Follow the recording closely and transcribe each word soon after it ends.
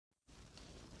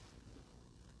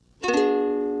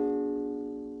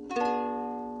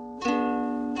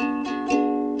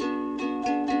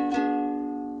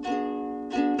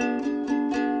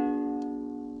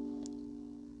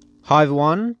Hi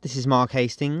everyone, this is Mark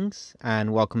Hastings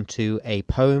and welcome to A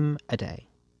Poem a Day.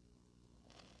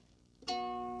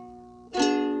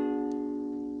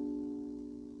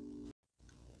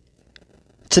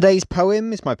 Today's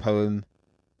poem is my poem,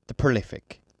 The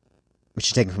Prolific, which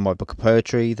is taken from my book of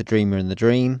poetry, The Dreamer and the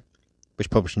Dream, which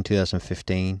published in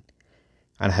 2015,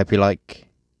 and I hope you like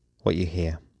what you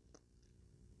hear.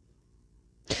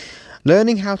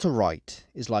 Learning how to write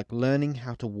is like learning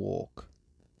how to walk.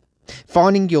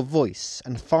 Finding your voice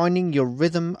and finding your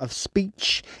rhythm of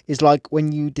speech is like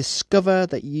when you discover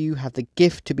that you have the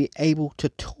gift to be able to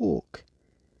talk.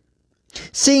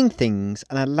 Seeing things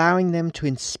and allowing them to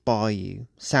inspire you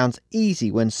sounds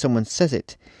easy when someone says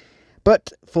it,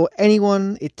 but for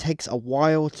anyone it takes a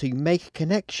while to make a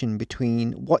connection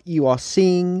between what you are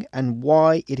seeing and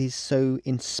why it is so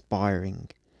inspiring.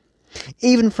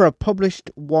 Even for a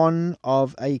published one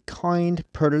of a kind,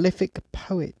 prolific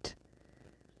poet.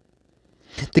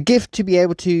 The gift to be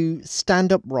able to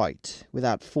stand upright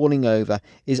without falling over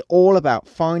is all about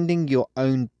finding your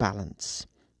own balance.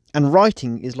 And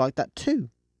writing is like that too.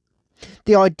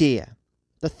 The idea,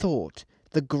 the thought,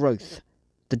 the growth,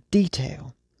 the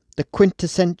detail, the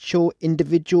quintessential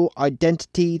individual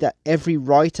identity that every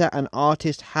writer and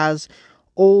artist has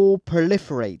all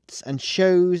proliferates and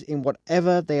shows in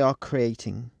whatever they are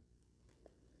creating.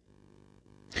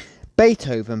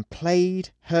 Beethoven played,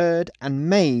 heard and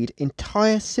made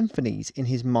entire symphonies in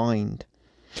his mind.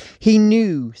 He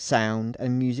knew sound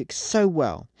and music so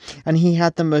well, and he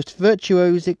had the most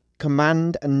virtuosic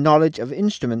command and knowledge of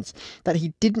instruments that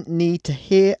he didn't need to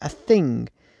hear a thing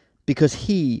because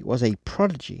he was a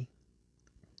prodigy.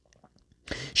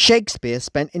 Shakespeare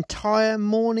spent entire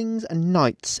mornings and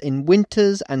nights in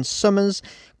winters and summers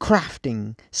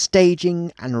crafting,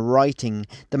 staging and writing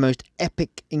the most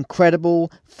epic,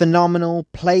 incredible, phenomenal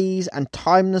plays and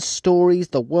timeless stories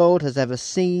the world has ever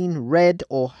seen, read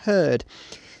or heard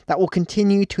that will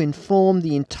continue to inform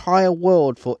the entire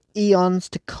world for eons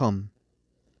to come.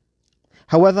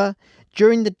 However,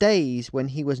 during the days when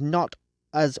he was not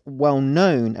as well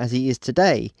known as he is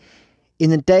today, in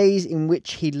the days in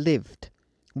which he lived,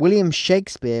 William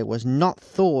Shakespeare was not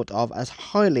thought of as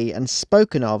highly and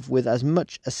spoken of with as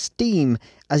much esteem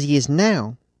as he is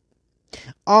now.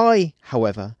 I,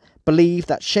 however, believe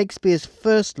that Shakespeare's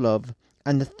first love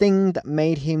and the thing that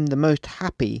made him the most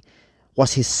happy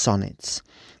was his sonnets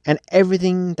and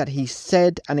everything that he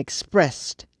said and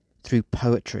expressed through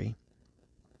poetry.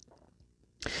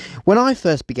 When I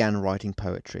first began writing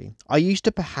poetry, I used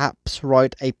to perhaps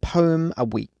write a poem a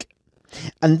week.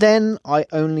 And then I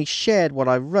only shared what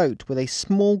I wrote with a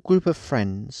small group of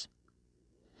friends.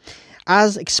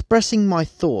 As expressing my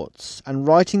thoughts and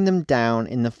writing them down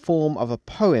in the form of a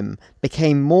poem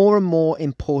became more and more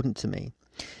important to me,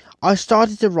 I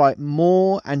started to write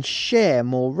more and share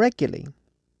more regularly.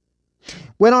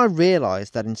 When I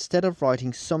realised that instead of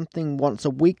writing something once a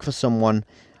week for someone,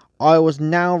 I was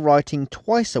now writing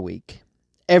twice a week,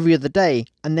 every other day,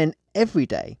 and then every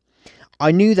day,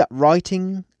 I knew that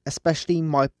writing, especially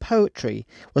my poetry,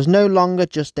 was no longer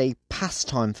just a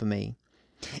pastime for me.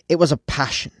 It was a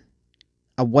passion,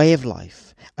 a way of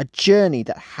life, a journey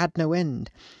that had no end.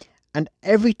 And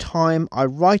every time I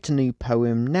write a new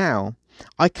poem now,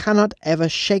 I cannot ever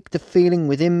shake the feeling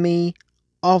within me,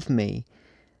 of me,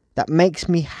 that makes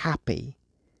me happy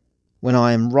when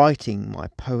I am writing my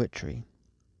poetry.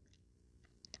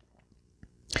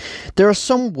 There are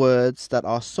some words that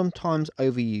are sometimes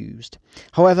overused.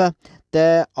 However,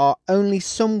 there are only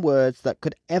some words that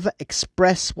could ever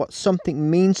express what something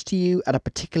means to you at a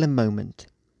particular moment.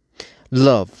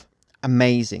 Love,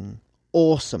 amazing,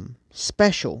 awesome,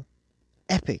 special,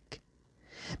 epic.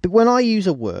 But when I use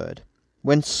a word,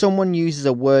 when someone uses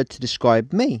a word to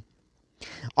describe me,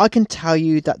 I can tell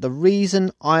you that the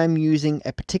reason I am using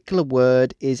a particular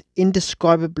word is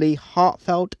indescribably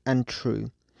heartfelt and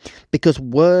true. Because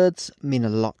words mean a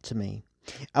lot to me,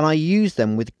 and I use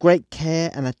them with great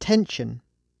care and attention,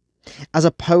 as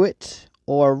a poet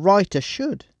or a writer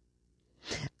should,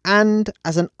 and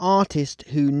as an artist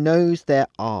who knows their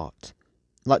art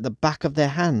like the back of their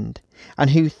hand, and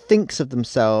who thinks of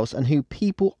themselves and who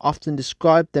people often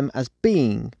describe them as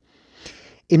being,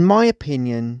 in my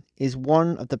opinion, is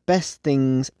one of the best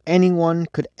things anyone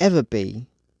could ever be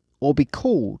or be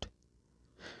called.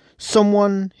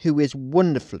 Someone who is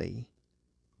wonderfully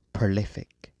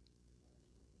prolific.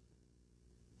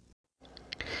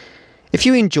 If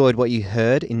you enjoyed what you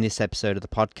heard in this episode of the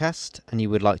podcast and you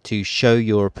would like to show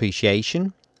your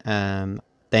appreciation,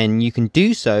 then you can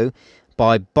do so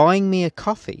by buying me a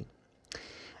coffee.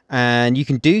 And you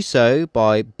can do so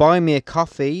by buying me a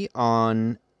coffee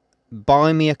on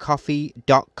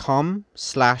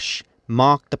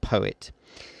buymeacoffee.com/markthepoet.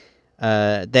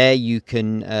 There you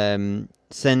can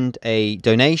send a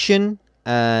donation,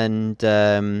 and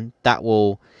that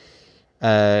will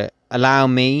allow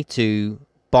me to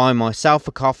buy myself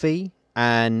a coffee,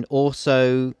 and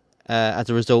also as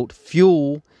a result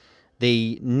fuel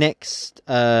the next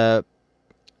poem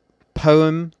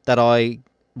that I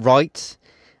write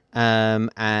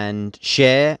and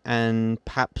share, and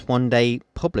perhaps one day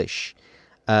publish,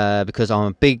 because I'm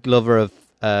a big lover of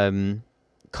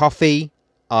coffee.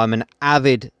 I'm an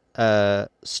avid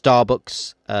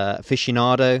Starbucks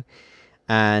aficionado,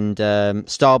 and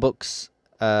Starbucks,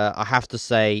 I have to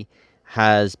say,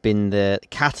 has been the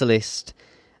catalyst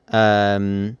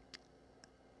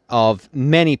of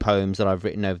many poems that I've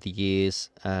written over the years,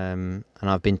 and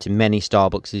I've been to many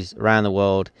Starbucks around the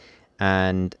world,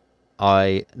 and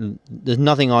there's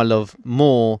nothing I love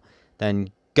more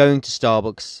than going to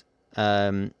Starbucks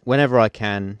whenever I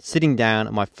can, sitting down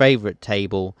at my favourite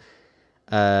table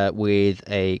with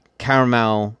a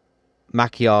caramel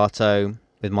macchiato,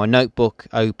 with my notebook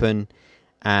open,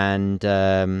 and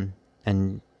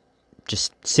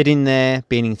just sitting there,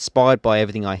 being inspired by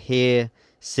everything I hear,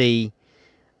 see,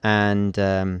 and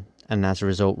as a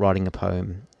result, writing a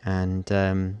poem. And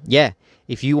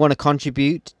if you want to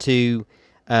contribute to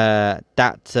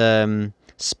that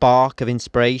spark of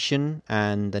inspiration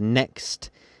and the next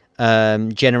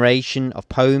generation of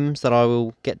poems that I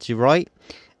will get to write,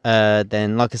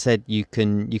 then, like I said, you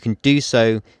can do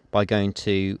so by going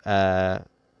to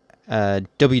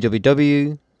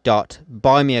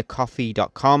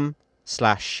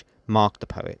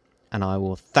www.buymeacoffee.com/markthepoet, and I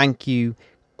will thank you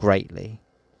greatly.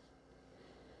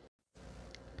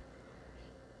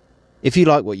 If you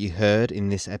like what you heard in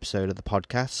this episode of the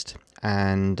podcast,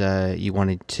 and you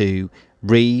wanted to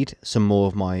read some more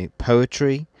of my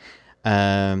poetry,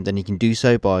 then you can do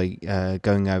so by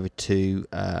going over to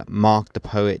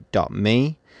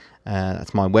markthepoet.me.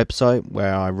 That's my website,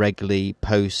 where I regularly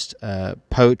post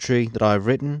poetry that I've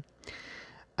written.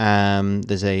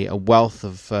 There's a wealth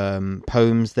of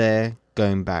poems there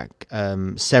going back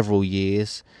several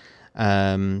years.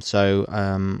 So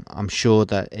I'm sure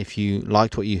that if you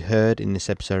liked what you heard in this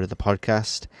episode of the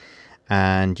podcast,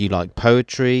 and you like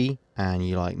poetry, and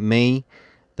you like me,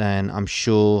 then I'm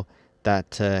sure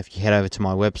that if you head over to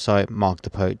my website,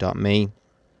 markthepoet.me,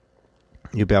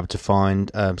 you'll be able to find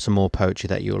some more poetry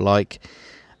that you'll like.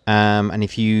 And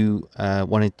if you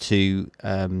wanted to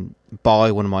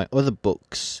buy one of my other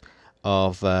books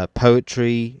of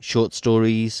poetry, short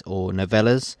stories, or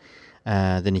novellas,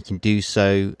 then you can do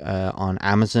so on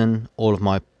Amazon. All of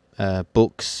my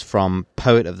books, from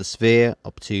Poet of the Sphere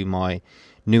up to my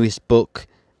newest book,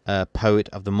 Poet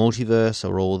of the Multiverse,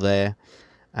 are all there.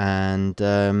 And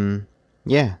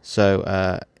so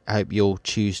I hope you'll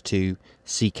choose to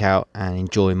seek out and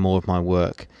enjoy more of my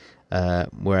work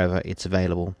wherever it's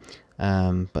available.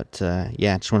 I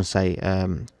just want to say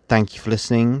thank you for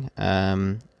listening,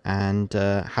 and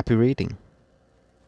happy reading.